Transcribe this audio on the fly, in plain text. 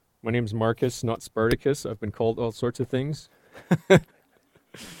My name's Marcus, not Spartacus. I've been called all sorts of things.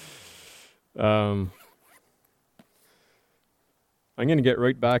 um, I'm going to get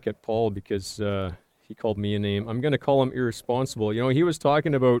right back at Paul because he called me a name. I'm going to call him irresponsible. You know, he was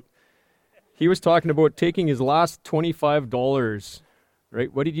talking about taking his last $25.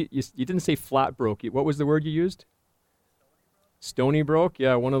 Right? What did you didn't say flat broke. What was the word you used? Stony broke?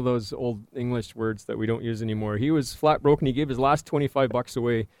 Yeah, one of those old English words that we don't use anymore. He was flat broke and he gave his last $25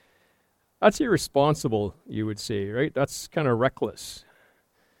 away. That's irresponsible, you would say, right? That's kind of reckless.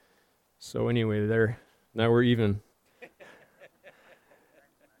 So anyway, now we're even.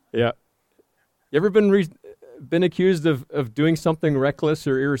 Yeah. You ever been accused of doing something reckless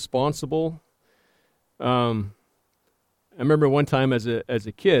or irresponsible? I remember one time as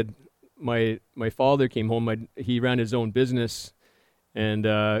a kid, my father came home. He ran his own business, and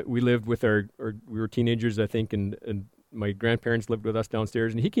we lived with we were teenagers, I think, and my grandparents lived with us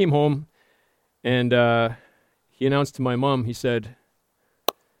downstairs. And he came home, and he announced to my mom, he said,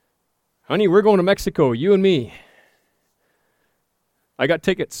 "Honey, we're going to Mexico, you and me. I got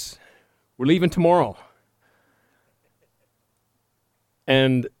tickets. We're leaving tomorrow."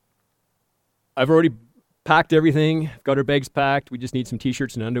 And I've already packed everything, got our bags packed. We just need some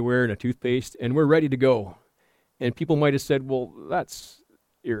t-shirts and underwear and a toothpaste, and we're ready to go. And people might have said, well, that's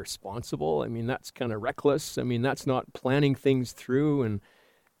irresponsible. I mean, that's kind of reckless. I mean, that's not planning things through.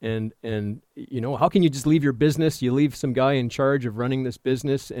 And you know, how can you just leave your business? You leave some guy in charge of running this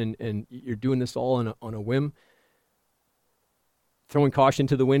business, and you're doing this all on a whim, throwing caution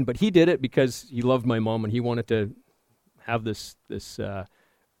to the wind. But he did it because he loved my mom, and he wanted to have this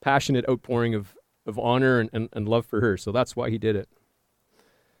passionate outpouring of honor and love for her. So that's why he did it.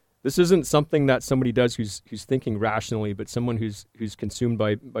 This isn't something that somebody does who's thinking rationally, but someone who's consumed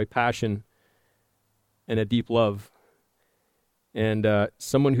by passion and a deep love, and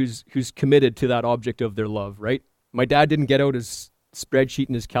someone who's committed to that object of their love, right? My dad didn't get out his spreadsheet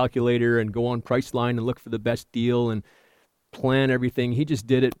and his calculator and go on Priceline and look for the best deal and plan everything. He just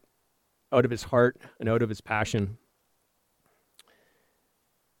did it out of his heart and out of his passion.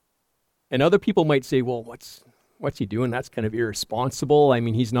 And other people might say, well, what's he doing? That's kind of irresponsible. I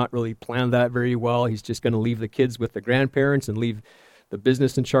mean, he's not really planned that very well. He's just going to leave the kids with the grandparents and leave the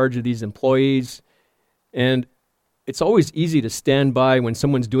business in charge of these employees. And it's always easy to stand by when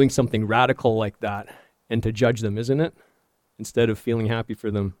someone's doing something radical like that and to judge them, isn't it? Instead of feeling happy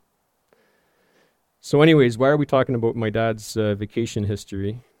for them. So anyways, why are we talking about my dad's vacation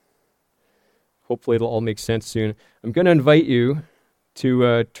history? Hopefully it'll all make sense soon. I'm going to invite you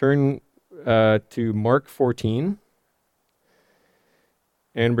to turn to Mark 14,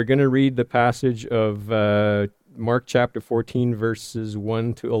 and we're going to read the passage of Mark chapter 14, verses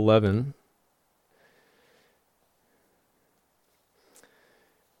 1 to 11.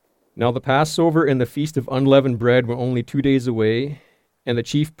 Now the Passover and the Feast of Unleavened Bread were only 2 days away, and the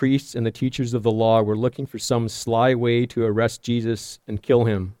chief priests and the teachers of the law were looking for some sly way to arrest Jesus and kill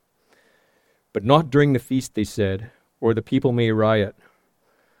him. But not during the feast, they said, or the people may riot.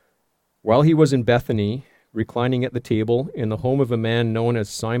 While he was in Bethany, reclining at the table in the home of a man known as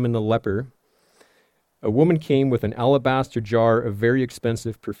Simon the leper, a woman came with an alabaster jar of very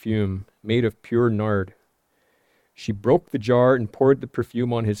expensive perfume made of pure nard. She broke the jar and poured the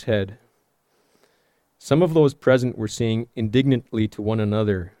perfume on his head. Some of those present were saying indignantly to one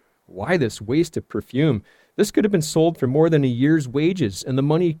another, "Why this waste of perfume? This could have been sold for more than a year's wages, and the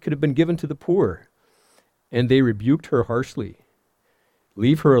money could have been given to the poor." And they rebuked her harshly.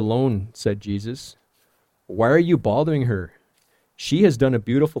 "Leave her alone," said Jesus. "Why are you bothering her? She has done a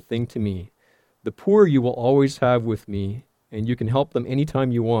beautiful thing to me. The poor you will always have with me, and you can help them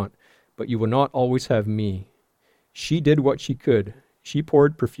anytime you want, but you will not always have me. She did what she could. She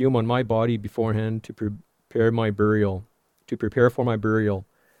poured perfume on my body beforehand to prepare for my burial.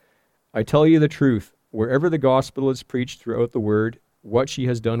 I tell you the truth, wherever the gospel is preached throughout the word, what she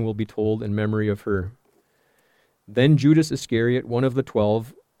has done will be told in memory of her." Then Judas Iscariot, one of the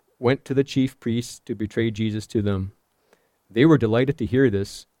 12, went to the chief priests to betray Jesus to them. They were delighted to hear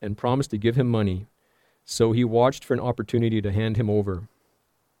this and promised to give him money. So he watched for an opportunity to hand him over.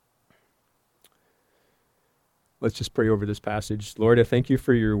 Let's just pray over this passage. Lord, I thank you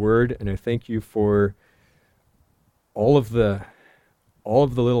for your word, and I thank you for all of the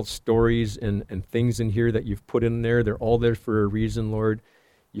little stories and things in here that you've put in there. They're all there for a reason, Lord.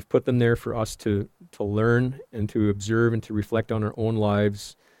 You've put them there for us to learn and to observe and to reflect on our own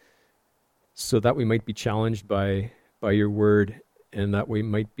lives so that we might be challenged by your word, and that we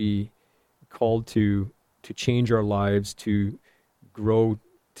might be called to change our lives, to grow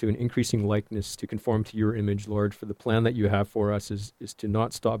to an increasing likeness to conform to your image, Lord. For the plan that you have for us is to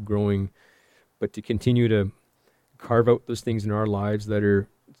not stop growing, but to continue to carve out those things in our lives that are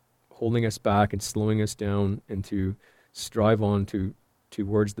holding us back and slowing us down, and to strive on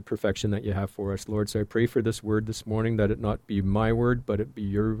towards the perfection that you have for us, Lord. So I pray for this word this morning, that it not be my word, but it be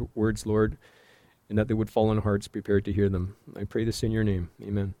your words, Lord, and that they would fall on hearts prepared to hear them. I pray this in your name.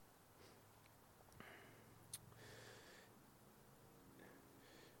 Amen.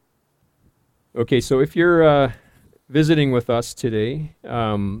 Okay, so if you're visiting with us today,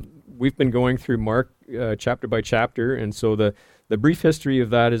 we've been going through Mark chapter by chapter, and so the brief history of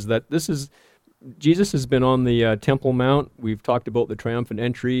that is that Jesus has been on the Temple Mount. We've talked about the triumphant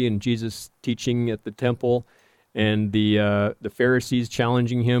entry and Jesus teaching at the temple, and the Pharisees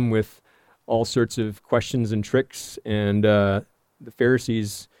challenging him with all sorts of questions and tricks, and the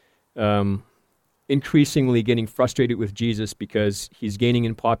Pharisees increasingly getting frustrated with Jesus because he's gaining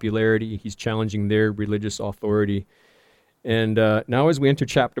in popularity, he's challenging their religious authority. And now as we enter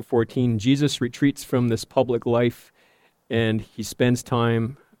chapter 14, Jesus retreats from this public life, and he spends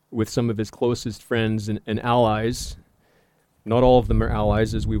time with some of his closest friends and allies. Not all of them are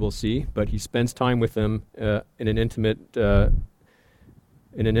allies, as we will see, but he spends time with them in an intimate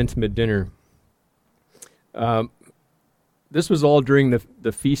dinner. This was all during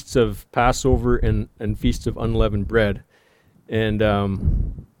the feasts of Passover and feasts of unleavened bread. And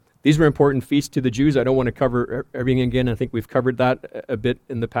these were important feasts to the Jews. I don't want to cover everything again. I think we've covered that a bit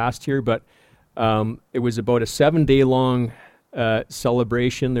in the past here, but it was about a 7-day-long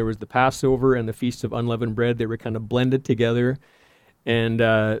celebration. There was the Passover and the Feast of Unleavened Bread. They were kind of blended together. And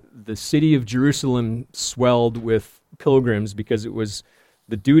the city of Jerusalem swelled with pilgrims because it was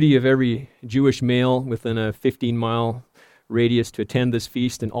the duty of every Jewish male within a 15-mile radius to attend this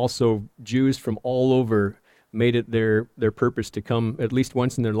feast, and also Jews from all over made it their purpose to come at least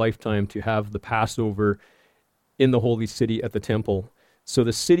once in their lifetime to have the Passover in the holy city at the temple. So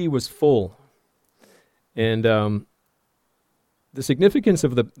the city was full. And the significance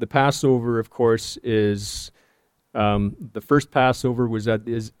of the Passover, of course, is the first Passover was as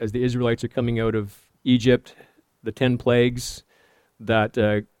the Israelites are coming out of Egypt, the 10 plagues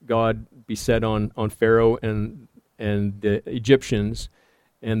that God beset on Pharaoh and the Egyptians,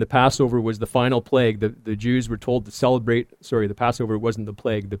 and the Passover was the final plague. The Jews were told to celebrate. Sorry, the Passover wasn't the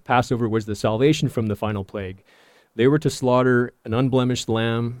plague. The Passover was the salvation from the final plague. They were to slaughter an unblemished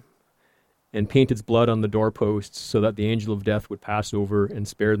lamb and paint its blood on the doorposts so that the angel of death would pass over and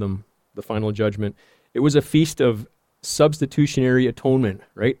spare them the final judgment. It was a feast of substitutionary atonement,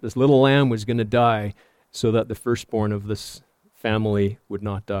 right? This little lamb was going to die so that the firstborn of this family would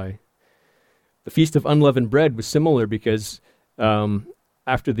not die. The Feast of Unleavened Bread was similar because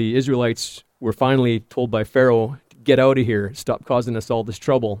after the Israelites were finally told by Pharaoh, get out of here, stop causing us all this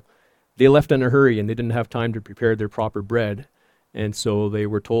trouble, they left in a hurry and they didn't have time to prepare their proper bread. And so they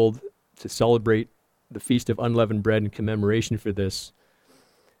were told to celebrate the Feast of Unleavened Bread in commemoration for this.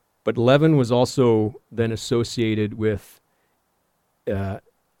 But leaven was also then associated with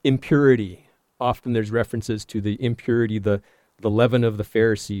impurity. Often there's references to the impurity, the leaven of the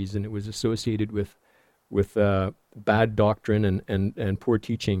Pharisees, and it was associated with bad doctrine and poor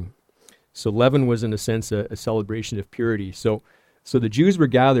teaching. So leaven was, in a sense, a celebration of purity. So the Jews were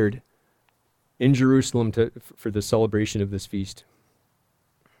gathered in Jerusalem for the celebration of this feast.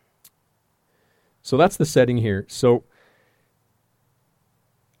 So that's the setting here. So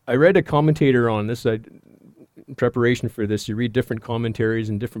I read a commentator on this. In preparation for this, you read different commentaries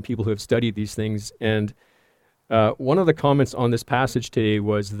and different people who have studied these things, and one of the comments on this passage today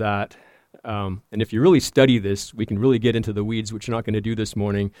was that, and if you really study this, we can really get into the weeds, which we're not going to do this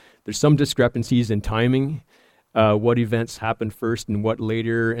morning. There's some discrepancies in timing, what events happened first and what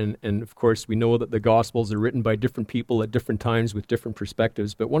later, and of course we know that the Gospels are written by different people at different times with different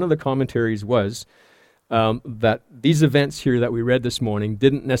perspectives, but one of the commentaries was that these events here that we read this morning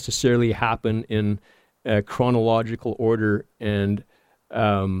didn't necessarily happen in chronological order, and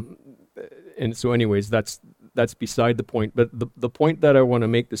so anyways, that's beside the point. But the point that I want to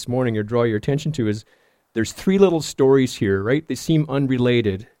make this morning or draw your attention to is there's 3 little stories here, right? They seem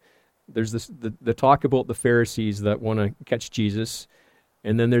unrelated. There's the talk about the Pharisees that want to catch Jesus,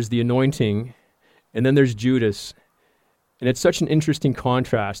 and then there's the anointing, and then there's Judas. And it's such an interesting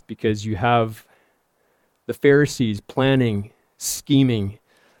contrast because you have the Pharisees planning, scheming,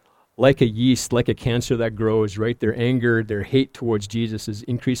 like a yeast, like a cancer that grows, right? Their anger, their hate towards Jesus is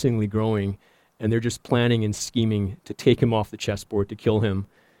increasingly growing, and they're just planning and scheming to take him off the chessboard, to kill him.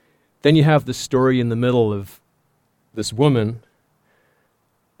 Then you have the story in the middle of this woman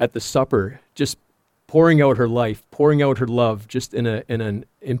at the supper, just pouring out her life, pouring out her love, just in an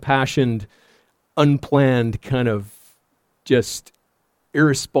impassioned, unplanned kind of just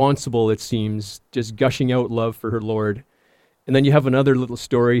irresponsible, it seems, just gushing out love for her Lord. And then you have another little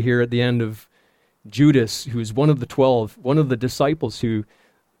story here at the end of Judas, who's one of the 12, one of the disciples who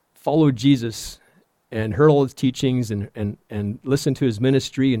followed Jesus and heard all his teachings and listened to his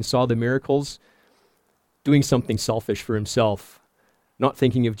ministry and saw the miracles, doing something selfish for himself, not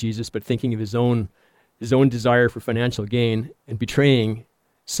thinking of Jesus, but thinking of his own desire for financial gain, and betraying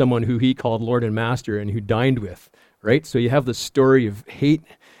someone who he called Lord and Master and who dined with, right? So you have the story of hate,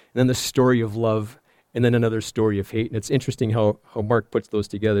 and then the story of love, and then another story of hate. And it's interesting how Mark puts those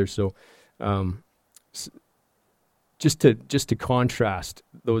together. So just to contrast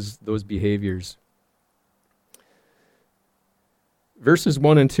those behaviors. Verses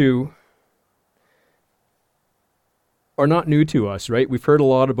 1 and 2 are not new to us, right? We've heard a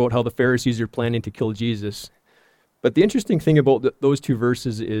lot about how the Pharisees are planning to kill Jesus. But the interesting thing about those two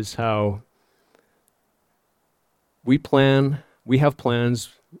verses is how we have plans.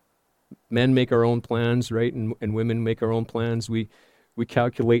 Men make our own plans, right? And women make our own plans. We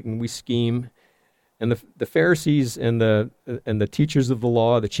calculate and we scheme. And the Pharisees and the teachers of the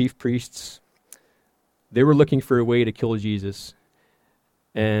law, the chief priests, they were looking for a way to kill Jesus.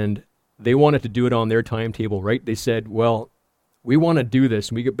 And they wanted to do it on their timetable, right? They said, well, we want to do this,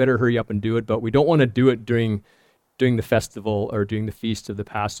 and we better hurry up and do it, but we don't want to do it during the festival or during the feast of the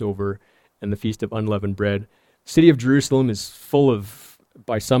Passover and the Feast of Unleavened Bread. The city of Jerusalem is full of,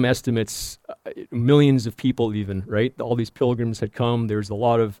 by some estimates, millions of people even, right? All these pilgrims had come. There's a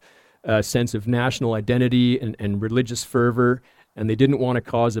lot of sense of national identity and religious fervor, and they didn't want to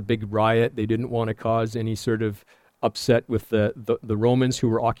cause a big riot. They didn't want to cause any sort of upset with the Romans who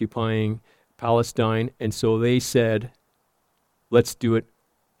were occupying Palestine, and so they said, let's do it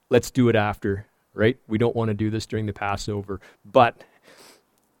after, right? We don't want to do this during the Passover. But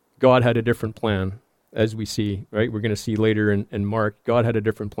God had a different plan, as we see, right? We're going to see later in Mark, God had a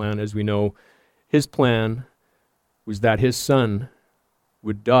different plan, as we know. His plan was that his son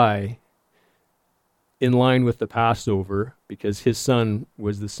would die in line with the Passover, because his son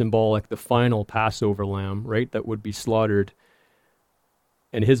was the final Passover lamb, right, that would be slaughtered,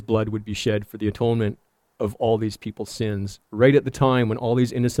 and his blood would be shed for the atonement of all these people's sins, right at the time when all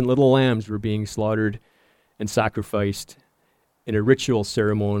these innocent little lambs were being slaughtered and sacrificed in a ritual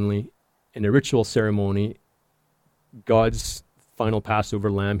ceremony. God's final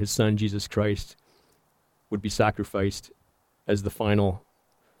Passover lamb, his son Jesus Christ, would be sacrificed as the final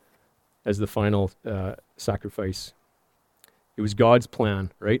sacrifice. It was God's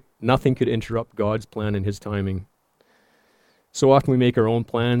plan, right? Nothing could interrupt God's plan and his timing. So often we make our own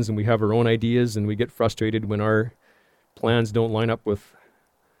plans and we have our own ideas, and we get frustrated when our plans don't line up with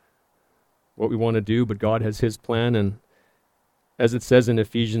what we want to do, but God has his plan, and as it says in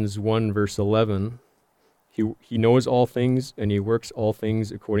Ephesians 1 verse 11, he knows all things and he works all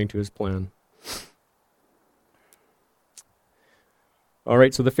things according to his plan. All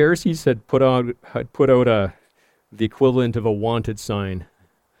right, so the Pharisees had put out the equivalent of a wanted sign.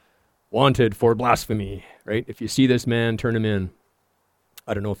 Wanted for blasphemy, right? If you see this man, turn him in.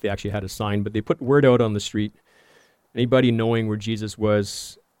 I don't know if they actually had a sign, but they put word out on the street. Anybody knowing where Jesus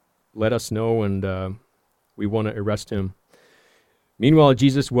was, let us know, and we want to arrest him. Meanwhile,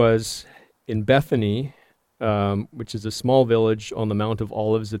 Jesus was in Bethany, which is a small village on the Mount of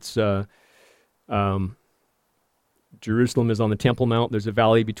Olives. It's Jerusalem is on the Temple Mount. There's a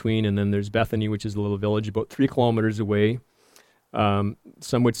valley between, and then there's Bethany, which is a little village about 3 kilometers away. Some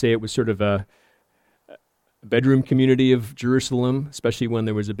would say it was sort of a bedroom community of Jerusalem, especially when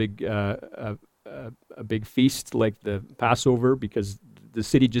there was a big feast like the Passover, because the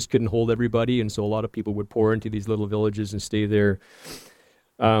city just couldn't hold everybody, and so a lot of people would pour into these little villages and stay there.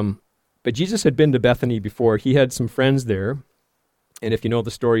 But Jesus had been to Bethany before. He had some friends there, and if you know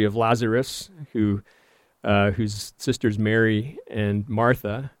the story of Lazarus, whose sisters Mary and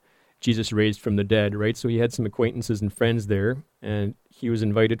Martha, Jesus raised from the dead, right? So he had some acquaintances and friends there, and he was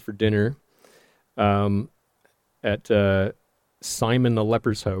invited for dinner at Simon the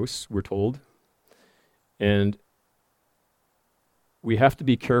leper's house, we're told. And we have to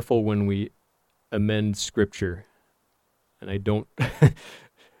be careful when we amend Scripture. And I don't...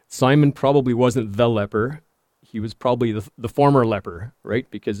 Simon probably wasn't the leper. He was probably the former leper, right?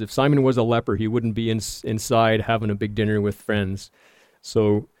 Because if Simon was a leper, he wouldn't be inside having a big dinner with friends.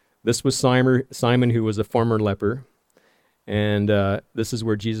 So this was Simon, who was a former leper, and this is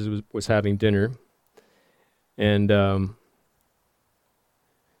where Jesus was having dinner. And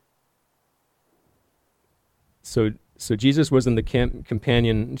so So Jesus was in the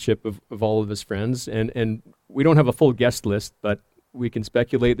companionship of all of his friends, and we don't have a full guest list, but we can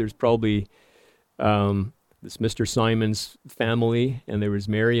speculate there's probably this Mr. Simon's family, and there was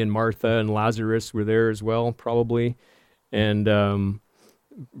Mary and Martha and Lazarus were there as well, probably, and the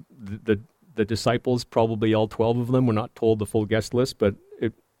disciples, probably all 12 of them. We're not told the full guest list, but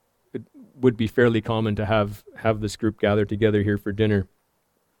it would be fairly common to have this group gather together here for dinner.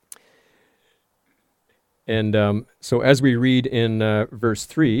 And so as we read in verse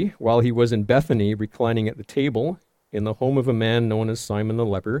 3, while he was in Bethany reclining at the table in the home of a man known as Simon the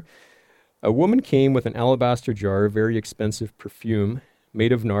leper, a woman came with an alabaster jar of very expensive perfume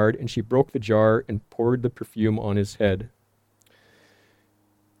made of nard, and she broke the jar and poured the perfume on his head.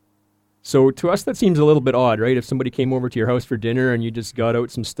 So to us that seems a little bit odd, right? If somebody came over to your house for dinner and you just got out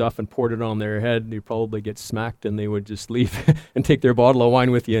some stuff and poured it on their head, they'd probably get smacked and they would just leave and take their bottle of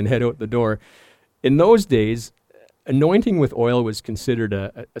wine with you and head out the door. In those days, anointing with oil was considered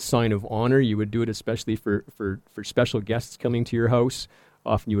a sign of honor. You would do it especially for special guests coming to your house.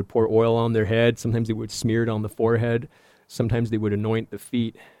 Often you would pour oil on their head. Sometimes they would smear it on the forehead. Sometimes they would anoint the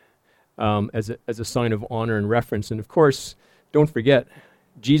feet as a sign of honor and reverence. And of course, don't forget,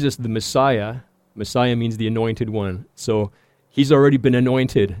 Jesus the Messiah means the anointed one. So he's already been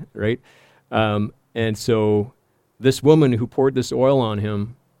anointed, right? And so this woman who poured this oil on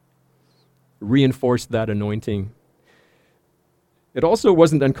him reinforced that anointing. It also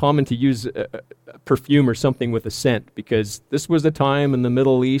wasn't uncommon to use a perfume or something with a scent, because this was a time in the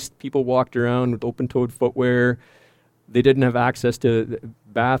Middle East, people walked around with open-toed footwear. They didn't have access to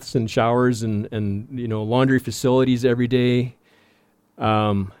baths and showers and laundry facilities every day.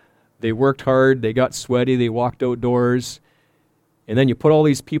 They worked hard, they got sweaty, they walked outdoors. And then you put all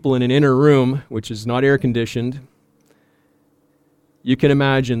these people in an inner room, which is not air-conditioned. You can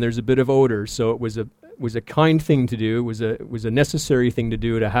imagine there's a bit of odor, so it was a kind thing to do. It was a necessary thing to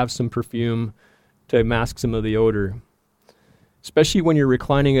do, to have some perfume to mask some of the odor. Especially when you're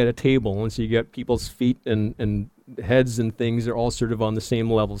reclining at a table, and so you get people's feet and heads and things are all sort of on the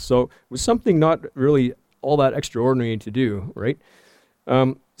same level. So it was something not really all that extraordinary to do, right?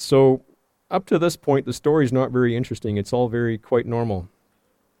 So up to this point, the story's not very interesting. It's all quite normal.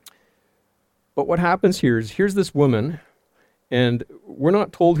 But what happens here is, here's this woman. And we're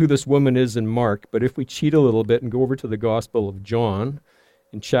not told who this woman is in Mark, but if we cheat a little bit and go over to the Gospel of John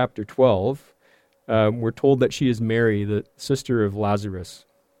in chapter 12, we're told that she is Mary, the sister of Lazarus.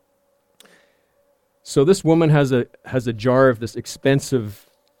 So this woman has a jar of this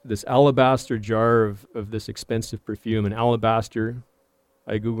alabaster jar of this expensive perfume. And alabaster,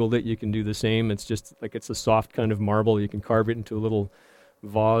 I Googled it, you can do the same. It's just like it's a soft kind of marble. You can carve it into a little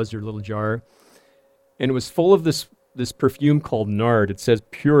vase or a little jar. And it was full of this perfume called nard. It says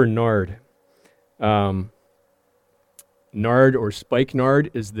pure nard. Nard or spike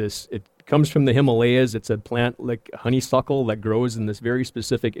nard it comes from the Himalayas. It's a plant like honeysuckle that grows in this very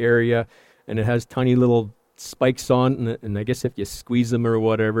specific area, and it has tiny little spikes on it, and I guess if you squeeze them or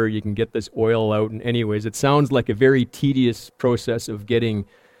whatever, you can get this oil out. And anyways, it sounds like a very tedious process of getting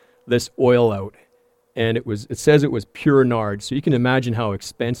this oil out. And it says it was pure nard, so you can imagine how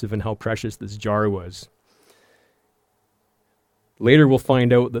expensive and how precious this jar was. Later we'll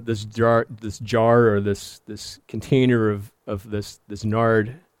find out that this jar or this container of this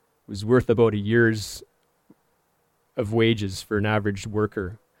nard was worth about a year's of wages for an average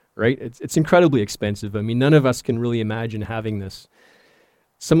worker, right? It's incredibly expensive. I mean, none of us can really imagine having this.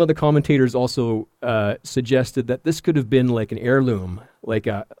 Some of the commentators also suggested that this could have been like an heirloom, like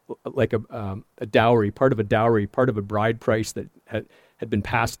a dowry, part of a bride price that had been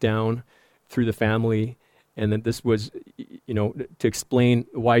passed down through the family. And that this was, to explain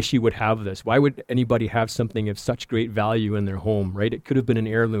why she would have this. Why would anybody have something of such great value in their home, right? It could have been an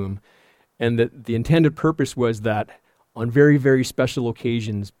heirloom. And that the intended purpose was that on very, very special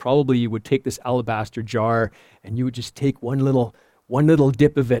occasions, probably you would take this alabaster jar and you would just take one little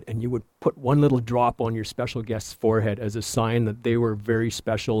dip of it, and you would put one little drop on your special guest's forehead as a sign that they were very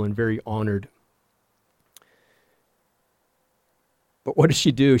special and very honored. But what does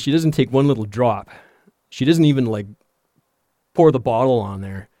she do? She doesn't take one little drop. She doesn't even pour the bottle on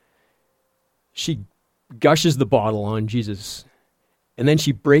there. She gushes the bottle on Jesus, and then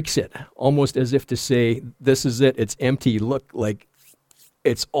she breaks it, almost as if to say, this is it, it's empty. Look, like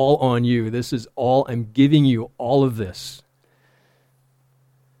it's all on you. This is all, I'm giving you all of this.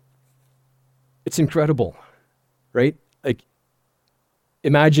 It's incredible, right? Like,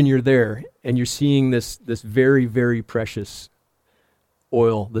 imagine you're there and you're seeing this very, very precious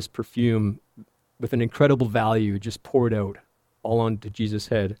oil, this perfume, with an incredible value just poured out all onto Jesus'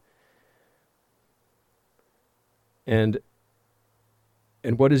 head. And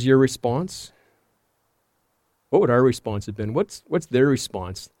what is your response? What would our response have been? What's their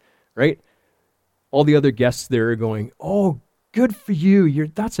response, right? All the other guests there are going, oh, good for you.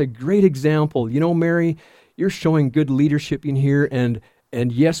 That's a great example. You know, Mary, you're showing good leadership in here, and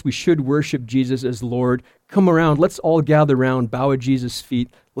yes, we should worship Jesus as Lord. Come around. Let's all gather around, bow at Jesus' feet.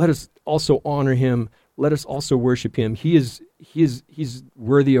 Let us also honor him. Let us also worship him. He's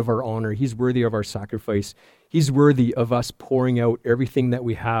worthy of our honor. He's worthy of our sacrifice. He's worthy of us pouring out everything that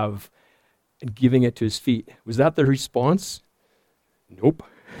we have and giving it to his feet. Was that the response? Nope.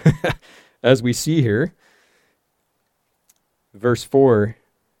 As we see here, verse 4,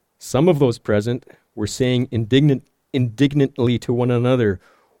 some of those present were saying indignantly to one another,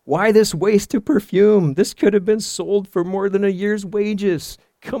 why this waste of perfume? This could have been sold for more than a year's wages.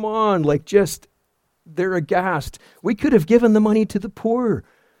 Come on, they're aghast. We could have given the money to the poor.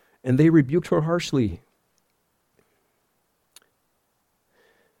 And they rebuked her harshly.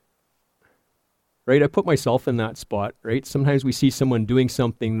 Right? I put myself in that spot, right? Sometimes we see someone doing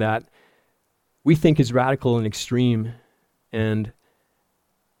something that we think is radical and extreme, and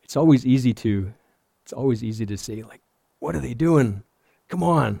it's always easy to say, what are they doing? Come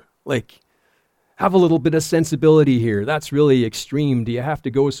on, have a little bit of sensibility here. That's really extreme. Do you have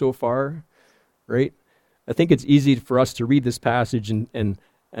to go so far? Right? I think it's easy for us to read this passage and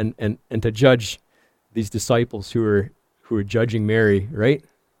to judge these disciples who are judging Mary, right?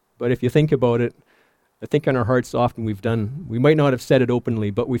 But if you think about it, I think in our hearts often we might not have said it openly,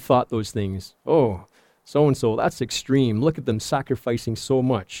 but we thought those things. Oh, so-and-so, that's extreme. Look at them sacrificing so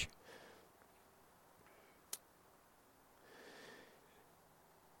much.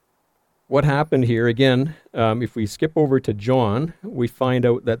 What happened here, again, if we skip over to John, we find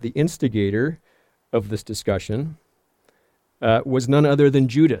out that the instigator of this discussion was none other than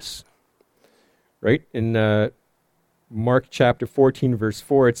Judas. Right? In Mark chapter 14, verse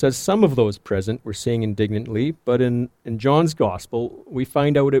 4, it says, some of those present were saying indignantly, but in John's gospel, we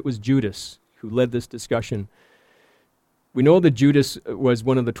find out it was Judas who led this discussion. We know that Judas was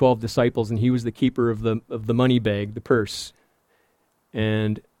one of the 12 disciples, and he was the keeper of the money bag, the purse.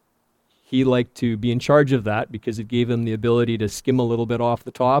 And he liked to be in charge of that because it gave him the ability to skim a little bit off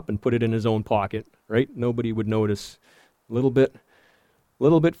the top and put it in his own pocket, right? Nobody would notice. A little bit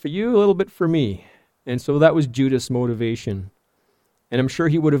for you, a little bit for me. And so that was Judas' motivation. And I'm sure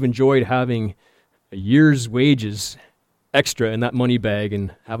he would have enjoyed having a year's wages extra in that money bag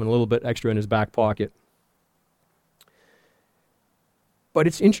and having a little bit extra in his back pocket. But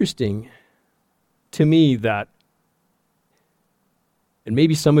it's interesting to me that, and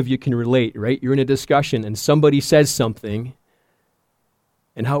maybe some of you can relate, right? You're in a discussion and somebody says something,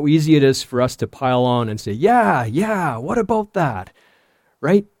 and how easy it is for us to pile on and say, yeah, what about that?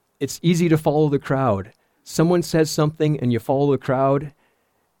 Right? It's easy to follow the crowd. Someone says something and you follow the crowd,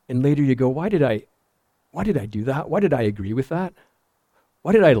 and later you go, why did I do that? Why did I agree with that?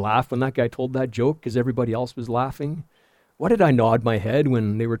 Why did I laugh when that guy told that joke because everybody else was laughing? Why did I nod my head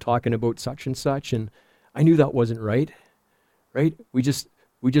when they were talking about such and such, and I knew that wasn't right? Right? We just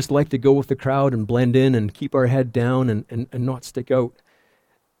like to go with the crowd and blend in and keep our head down and not stick out.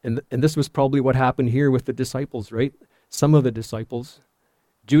 And this was probably what happened here with the disciples, right? Some of the disciples.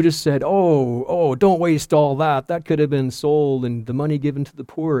 Judas said, oh, don't waste all that. That could have been sold and the money given to the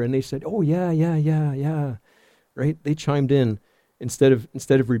poor. And they said, oh, yeah. Right? They chimed in instead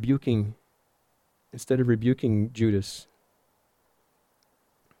of rebuking Judas.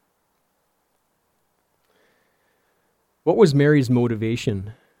 What was Mary's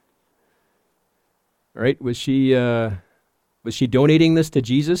motivation? All right, was she donating this to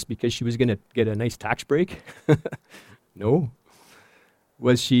Jesus because she was going to get a nice tax break? No.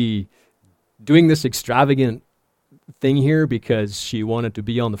 Was she doing this extravagant thing here because she wanted to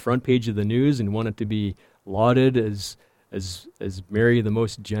be on the front page of the news and wanted to be lauded as Mary, the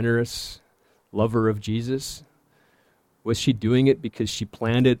most generous lover of Jesus? Was she doing it because she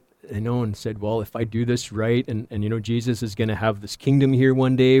planned it, and said, well, if I do this right, and Jesus is going to have this kingdom here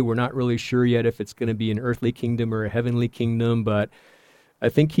one day. We're not really sure yet if it's going to be an earthly kingdom or a heavenly kingdom, but I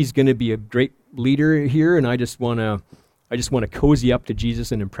think he's going to be a great leader here, and I just want to cozy up to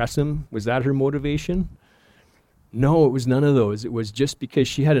Jesus and impress him. Was that her motivation? No, it was none of those. It was just because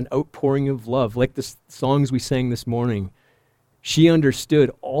she had an outpouring of love, like the songs we sang this morning. She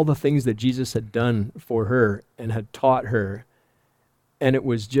understood all the things that Jesus had done for her and had taught her. And it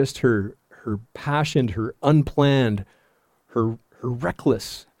was just her passion, her unplanned, her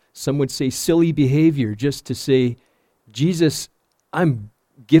reckless, some would say silly behavior, just to say, Jesus, I'm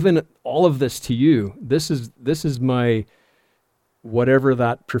giving all of this to you. This is my whatever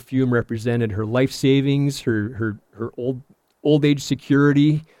that perfume represented, her life savings, her old age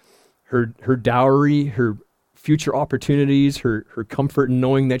security, her dowry, her future opportunities, her comfort in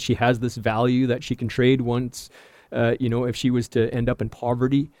knowing that she has this value that she can trade once, if she was to end up in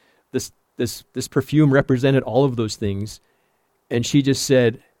poverty. This perfume represented all of those things. And she just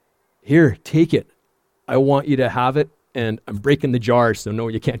said, "Here, take it. I want you to have it, and I'm breaking the jar, so no,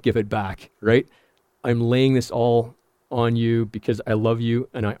 you can't give it back," right? "I'm laying this all on you because I love you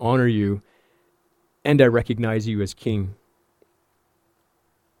and I honor you and I recognize you as king."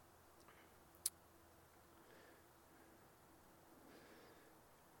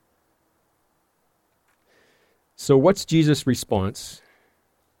 So what's Jesus' response?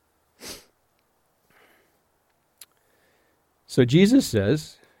 So Jesus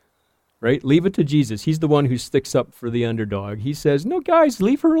says, right, leave it to Jesus. He's the one who sticks up for the underdog. He says, "No, guys,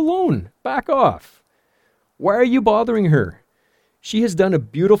 leave her alone. Back off. Why are you bothering her? She has done a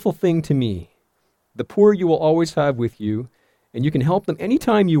beautiful thing to me. The poor you will always have with you, and you can help them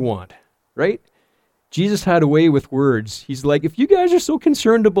anytime you want," right? Jesus had a way with words. He's like, if you guys are so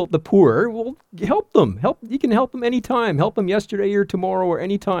concerned about the poor, well, help them. You can help them anytime. Help them yesterday or tomorrow or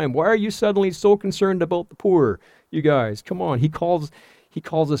anytime. Why are you suddenly so concerned about the poor, you guys? Come on. He calls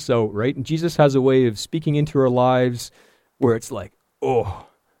us out, right? And Jesus has a way of speaking into our lives where it's like, oh,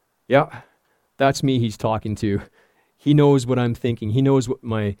 yeah, that's me he's talking to. He knows what I'm thinking. He knows what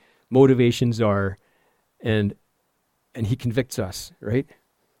my motivations are, and he convicts us, right?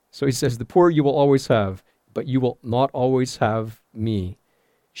 So he says, the poor you will always have, but you will not always have me.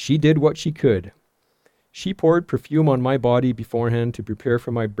 She did what she could. She poured perfume on my body beforehand to prepare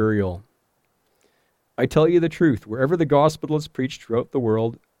for my burial. I tell you the truth, wherever the gospel is preached throughout the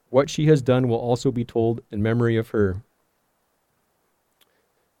world, what she has done will also be told in memory of her.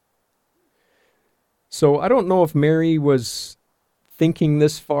 So I don't know if Mary was thinking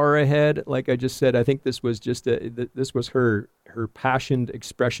this far ahead. Like I just said, I think this was just this was her passionate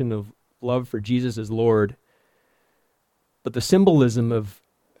expression of love for Jesus as Lord. But the symbolism of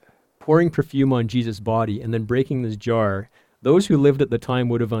pouring perfume on Jesus' body and then breaking this jar, those who lived at the time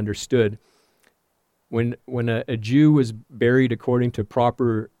would have understood. When a Jew was buried according to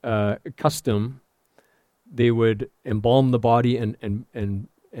proper custom, they would embalm the body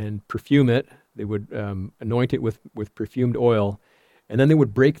and perfume it. They would anoint it with perfumed oil, and then they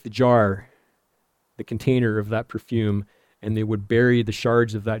would break the jar, the container of that perfume, and they would bury the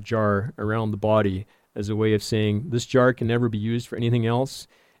shards of that jar around the body as a way of saying, this jar can never be used for anything else,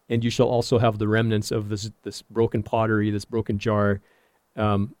 and you shall also have the remnants of this broken pottery, this broken jar,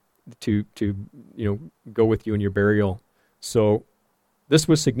 to go with you in your burial. So this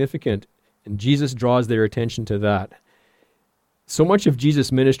was significant, and Jesus draws their attention to that. So much of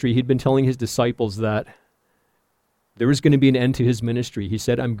Jesus' ministry, he'd been telling his disciples that there was going to be an end to his ministry. He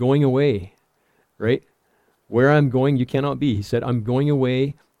said, I'm going away, right? Where I'm going, you cannot be. He said, I'm going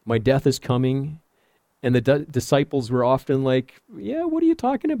away. My death is coming. And the disciples were often like, yeah, what are you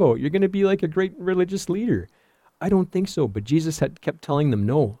talking about? You're going to be like a great religious leader. I don't think so. But Jesus had kept telling them,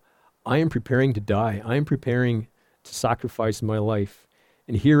 no, I am preparing to die. I am preparing to sacrifice my life.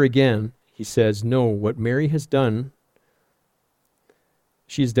 And here again, he says, no, what Mary has done,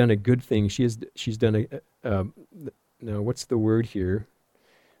 she's done a good thing. She's done now what's the word here?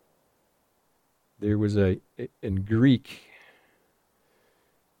 There was in Greek,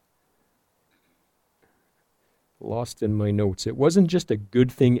 lost in my notes. It wasn't just a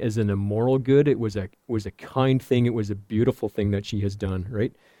good thing as an immoral good. It was a kind thing. It was a beautiful thing that she has done,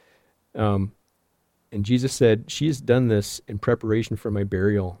 right? And Jesus said, she has done this in preparation for my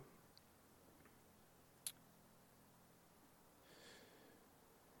burial.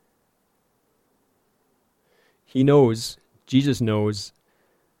 Jesus knows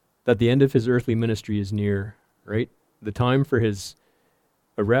that the end of his earthly ministry is near, right? The time for his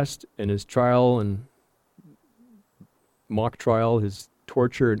arrest and his trial and mock trial, his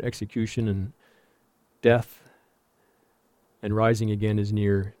torture and execution and death and rising again is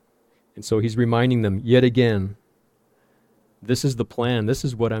near. And so he's reminding them yet again, this is the plan. This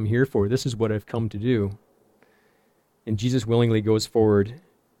is what I'm here for. This is what I've come to do. And Jesus willingly goes forward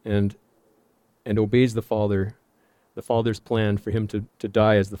and obeys the Father's plan for him to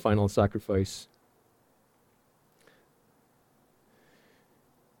die as the final sacrifice.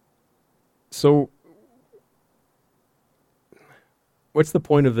 So, what's the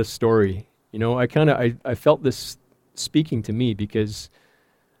point of this story? I felt this speaking to me because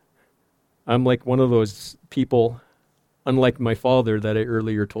I'm like one of those people, unlike my father that I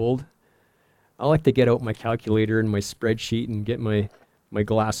earlier told. I like to get out my calculator and my spreadsheet and get my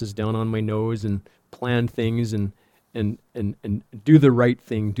glasses down on my nose and plan things and and do the right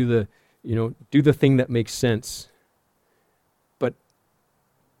thing, do the thing that makes sense. But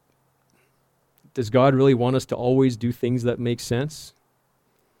does God really want us to always do things that make sense?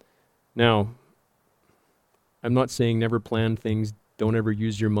 Now, I'm not saying never plan things, don't ever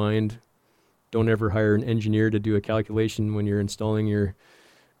use your mind, don't ever hire an engineer to do a calculation when you're installing your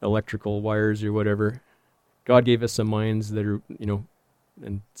electrical wires or whatever. God gave us some minds that are,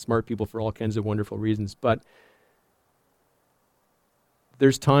 and smart people for all kinds of wonderful reasons. But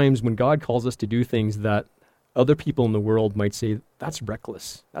there's times when God calls us to do things that other people in the world might say, that's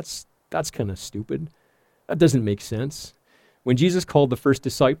reckless. That's kind of stupid. That doesn't make sense. When Jesus called the first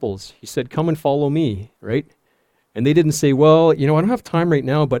disciples, he said, come and follow me, right? And they didn't say, well, I don't have time right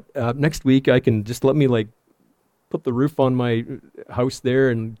now, but next week I can just let me put the roof on my house there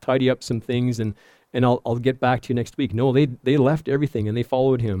and tidy up some things and I'll get back to you next week. No, they left everything and they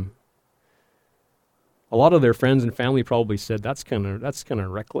followed him. A lot of their friends and family probably said, that's kind of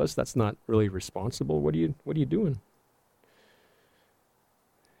reckless. That's not really responsible. What are you doing?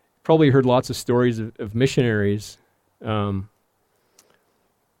 Probably heard lots of stories of missionaries.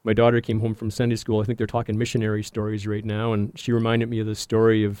 My daughter came home from Sunday school. I think they're talking missionary stories right now, and she reminded me of the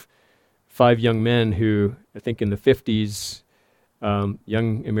story of 5 young men who, I think in the 50s,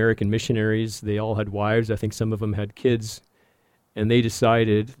 young American missionaries, they all had wives. I think some of them had kids. And they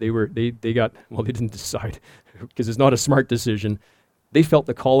decided, they didn't decide, because it's not a smart decision. They felt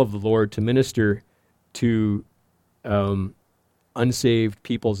the call of the Lord to minister to unsaved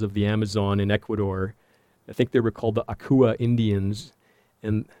peoples of the Amazon in Ecuador. I think they were called the Akua Indians.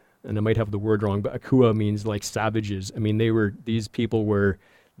 And I might have the word wrong, but Akua means like savages. I mean, they would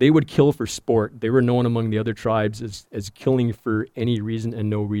kill for sport. They were known among the other tribes as killing for any reason and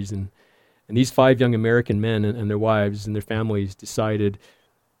no reason. And these 5 young American men and their wives and their families decided,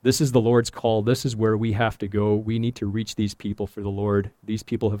 this is the Lord's call. This is where we have to go. We need to reach these people for the Lord. These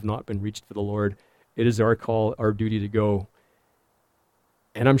people have not been reached for the Lord. It is our call, our duty to go.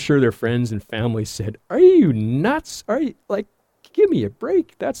 And I'm sure their friends and family said, are you nuts? Give me a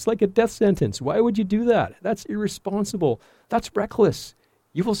break. That's like a death sentence. Why would you do that? That's irresponsible. That's reckless.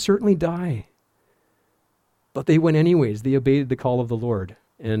 You will certainly die. But they went anyways. They obeyed the call of the Lord.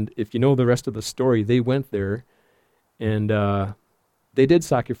 And if you know the rest of the story, they went there and they did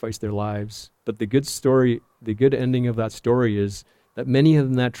sacrifice their lives. But the good ending of that story is that many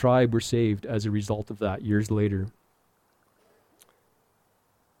in that tribe were saved as a result of that years later.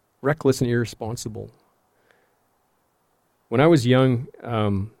 Reckless and irresponsible. When I was young,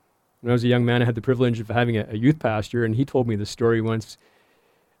 when I was a young man, I had the privilege of having a youth pastor, and he told me the story once.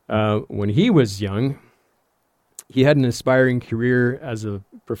 When he was young, he had an aspiring career as a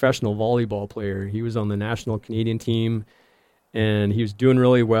professional volleyball player. He was on the national Canadian team, and he was doing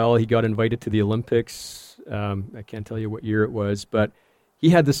really well. He got invited to the Olympics. I can't tell you what year it was, but he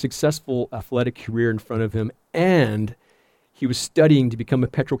had the successful athletic career in front of him, and he was studying to become a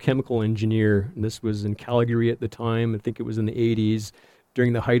petrochemical engineer. And this was in Calgary at the time. I think it was in the 80s,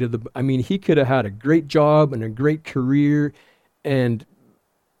 during the height of he could have had a great job and a great career, and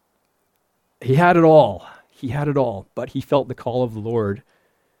he had it all. He had it all, but he felt the call of the Lord,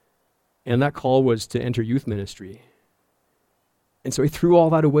 and that call was to enter youth ministry. And so he threw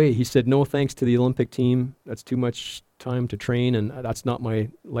all that away. He said, no thanks to the Olympic team. That's too much time to train, and that's not my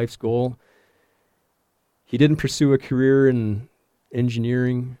life's goal. He didn't pursue a career in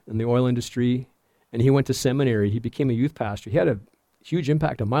engineering in the oil industry, and he went to seminary. He became a youth pastor. He had a huge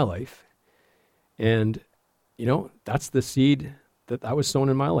impact on my life. And, that's the seed that was sown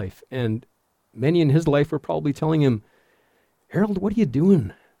in my life. And many in his life were probably telling him, Harold, what are you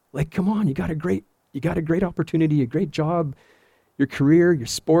doing? Come on, you got a great opportunity, a great job, your career, your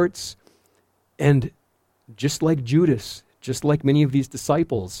sports. And just like Judas, just like many of these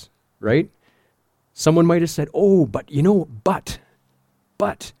disciples, right? Someone might have said, oh, but you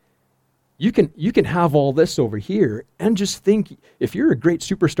can have all this over here and just think, if you're a great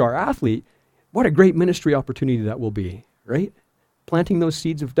superstar athlete, what a great ministry opportunity that will be, right? Planting those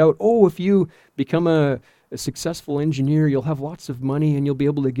seeds of doubt. Oh, if you become a successful engineer, you'll have lots of money and you'll be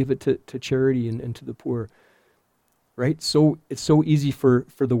able to give it to charity and to the poor, right? So it's so easy for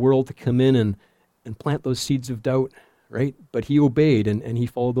the world to come in and plant those seeds of doubt, right? But he obeyed and he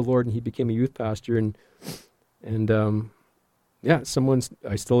followed the Lord and he became a youth pastor and someone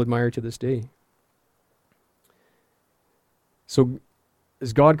I still admire to this day. So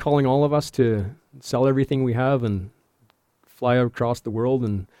is God calling all of us to sell everything we have and fly across the world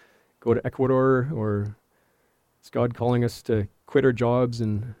and go to Ecuador, or is God calling us to quit our jobs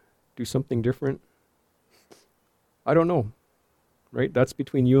and do something different? I don't know, right? That's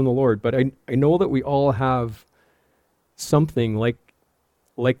between you and the Lord. But I know that we all have something like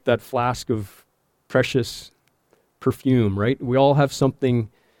that flask of precious perfume, right? We all have something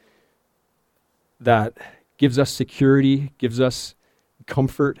that gives us security, gives us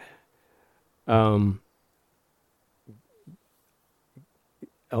comfort,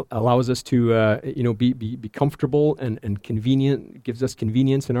 allows us to be comfortable and convenient, gives us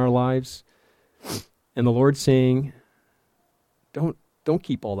convenience in our lives. And the Lord's saying, don't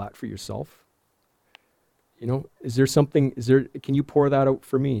keep all that for yourself. Can you pour that out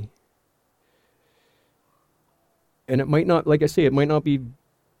for me? And it might not, like I say, it might not be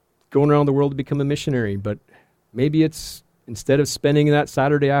going around the world to become a missionary, but maybe it's instead of spending that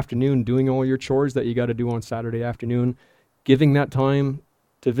Saturday afternoon doing all your chores that you got to do on Saturday afternoon, giving that time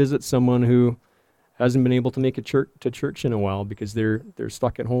to visit someone who hasn't been able to make it to church in a while because they're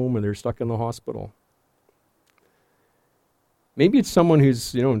stuck at home or they're stuck in the hospital. Maybe it's someone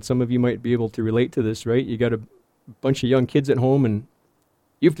who's, and some of you might be able to relate to this, right? You got a bunch of young kids at home and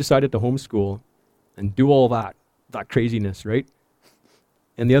you've decided to homeschool and do all that craziness, right?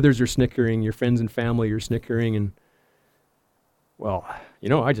 And the others are snickering, your friends and family are snickering, and well,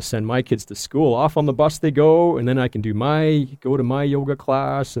 I just send my kids to school. Off on the bus they go, and then I can go to my yoga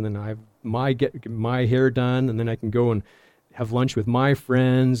class, and then I have get my hair done, and then I can go and have lunch with my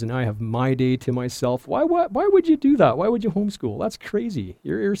friends, and I have my day to myself. Why would you do that? Why would you homeschool? That's crazy.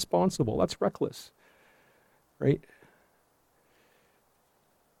 You're irresponsible. That's reckless, right?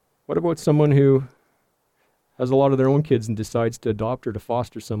 What about someone who has a lot of their own kids and decides to adopt or to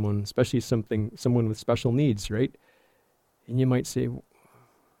foster someone, especially someone with special needs, right? And you might say,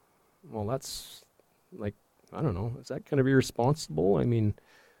 well, that's I don't know, is that kind of irresponsible? I mean,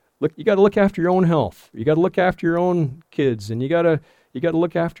 look, you got to look after your own health. You got to look after your own kids, and you got to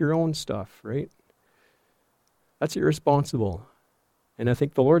look after your own stuff, right? That's irresponsible. And I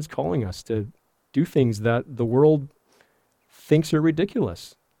think the Lord's calling us to do things that the world thinks are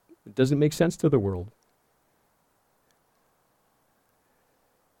ridiculous. It doesn't make sense to the world.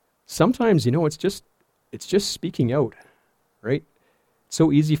 Sometimes, it's just speaking out, right? It's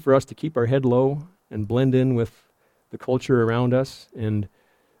so easy for us to keep our head low and blend in with the culture around us and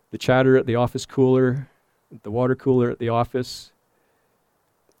the chatter at the office cooler, the water cooler at the office.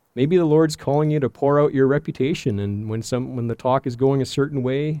 Maybe the Lord's calling you to pour out your reputation, and when the talk is going a certain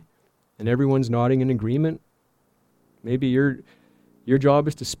way and everyone's nodding in agreement, maybe your job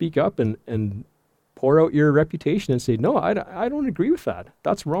is to speak up and pour out your reputation and say, no, I don't agree with that.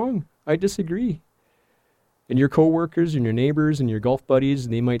 That's wrong. I disagree. And your coworkers and your neighbors and your golf buddies,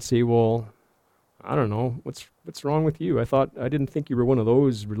 they might say, well, I don't know, what's wrong with you? I didn't think you were one of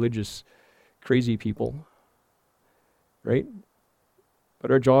those religious, crazy people, right?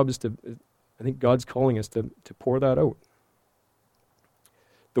 But our job is I think God's calling us to pour that out.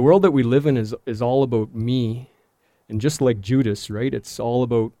 The world that we live in is all about me, and just like Judas, right? It's all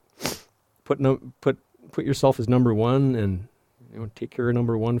about put yourself as number one, and take care of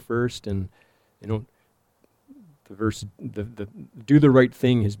number one first, and the verse, the do the right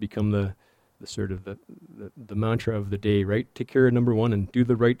thing has become the sort of the mantra of the day, right? Take care of number one and do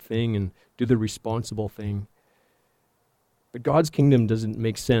the right thing and do the responsible thing. But God's kingdom doesn't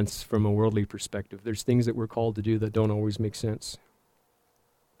make sense from a worldly perspective. There's things that we're called to do that don't always make sense.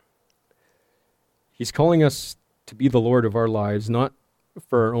 He's calling us to be the Lord of our lives, not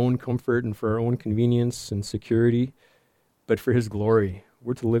for our own comfort and for our own convenience and security, but for His glory.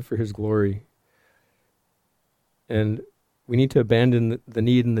 We're to live for His glory. And we need to abandon the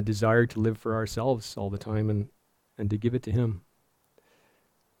need and the desire to live for ourselves all the time and to give it to Him.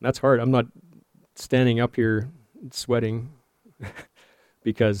 That's hard. I'm not standing up here sweating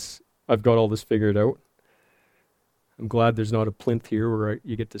because I've got all this figured out. I'm glad there's not a plinth here where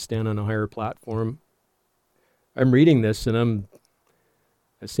you get to stand on a higher platform. I'm reading this and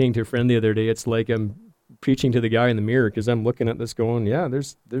I was saying to a friend the other day, it's like I'm preaching to the guy in the mirror because I'm looking at this going, yeah,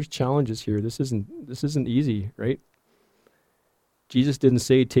 there's challenges here. This isn't easy, right? Jesus didn't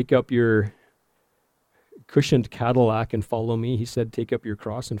say, take up your cushioned Cadillac and follow me. He said, take up your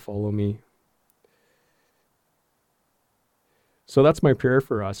cross and follow me. So that's my prayer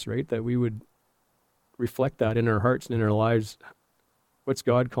for us, right? That we would reflect that in our hearts and in our lives. What's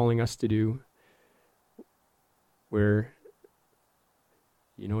God calling us to do? Where,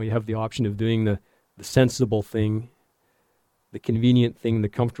 you have the option of doing the sensible thing, the convenient thing, the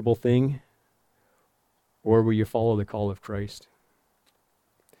comfortable thing, or will you follow the call of Christ?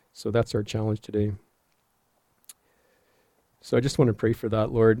 So that's our challenge today. So I just want to pray for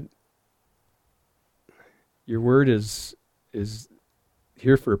that, Lord. Your word is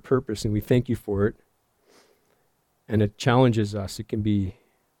here for a purpose, and we thank you for it. And it challenges us. It can be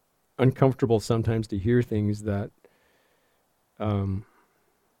uncomfortable sometimes to hear things that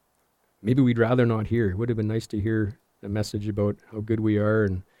Maybe we'd rather not hear. It would have been nice to hear a message about how good we are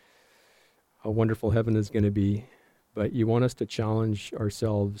and how wonderful heaven is going to be. But you want us to challenge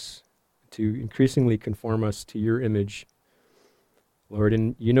ourselves to increasingly conform us to your image, Lord.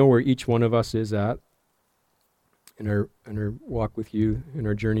 And you know where each one of us is at in our walk with you, in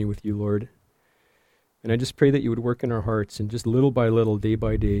our journey with you, Lord. And I just pray that you would work in our hearts and just little by little, day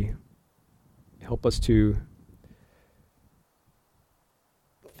by day, help us to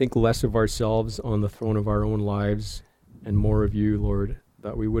think less of ourselves on the throne of our own lives and more of you, Lord,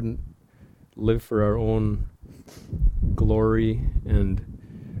 that we wouldn't live for our own glory and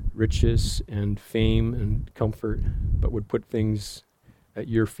riches and fame and comfort, but would put things at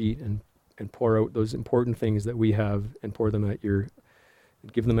your feet and pour out those important things that we have and pour them at your,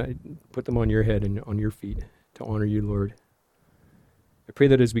 put them on your head and on your feet to honor you, Lord. I pray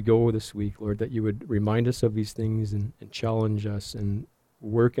that as we go this week, Lord, that you would remind us of these things and challenge us and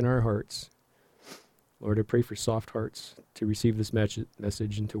work in our hearts. Lord, I pray for soft hearts to receive this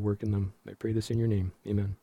message and to work in them. I pray this in your name. Amen.